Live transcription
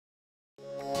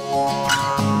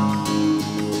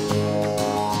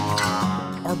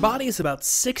body is about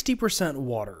 60%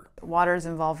 water. Water is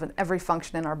involved in every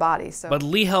function in our body. But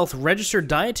Lee Health registered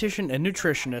dietitian and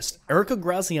nutritionist Erika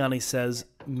Graziani says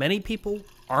many people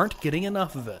aren't getting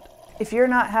enough of it. If you're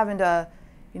not having to,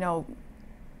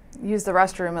 use the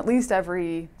restroom at least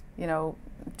every, 2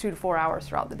 to 4 hours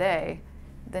throughout the day,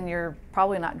 then you're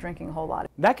probably not drinking a whole lot.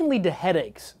 That can lead to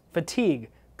headaches, fatigue,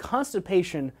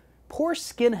 constipation, poor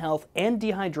skin health, and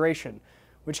dehydration,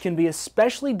 which can be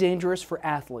especially dangerous for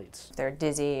athletes. They're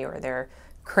dizzy, or they're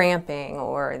cramping,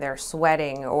 or they're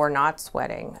sweating or not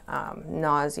sweating,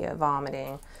 nausea,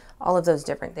 vomiting, all of those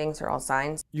different things are all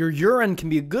signs. Your urine can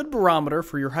be a good barometer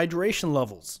for your hydration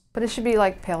levels. But it should be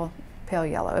like pale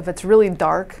yellow. If it's really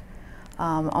dark,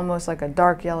 almost like a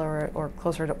dark yellow or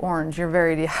closer to orange, you're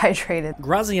very dehydrated.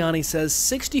 Graziani says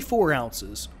 64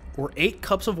 ounces, or 8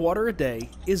 cups of water a day,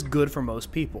 is good for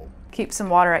most people. Keep some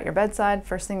water at your bedside.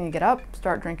 First thing you get up,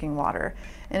 start drinking water.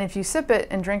 And if you sip it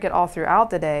and drink it all throughout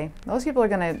the day, those people are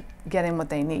going to get in what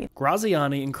they need.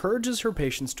 Graziani encourages her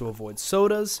patients to avoid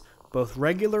sodas, both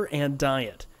regular and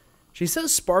diet. She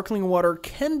says sparkling water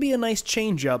can be a nice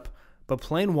change-up, but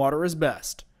plain water is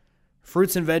best.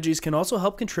 Fruits and veggies can also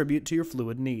help contribute to your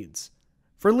fluid needs.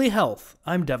 For Lee Health,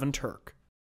 I'm Devin Turk.